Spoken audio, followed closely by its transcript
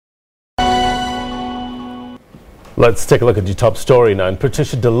Let's take a look at your top story now. And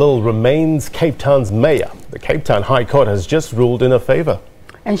Patricia de Lille remains Cape Town's mayor. The Cape Town High Court has just ruled in her favour.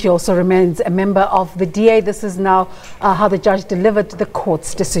 And she also remains a member of the DA. This is now how the judge delivered the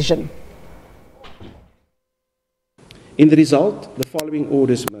court's decision. In the result, the following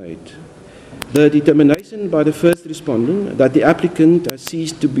orders made. The determination by the first respondent that the applicant has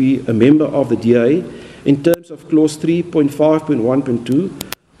ceased to be a member of the DA in terms of clause 3.5.1.2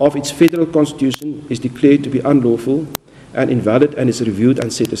 of its federal constitution is declared to be unlawful and invalid and is reviewed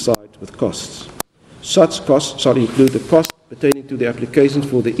and set aside with costs. Such costs shall include the cost pertaining to the applications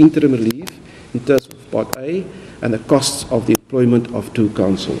for the interim relief in terms of Part A and the costs of the employment of 2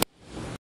 counsel.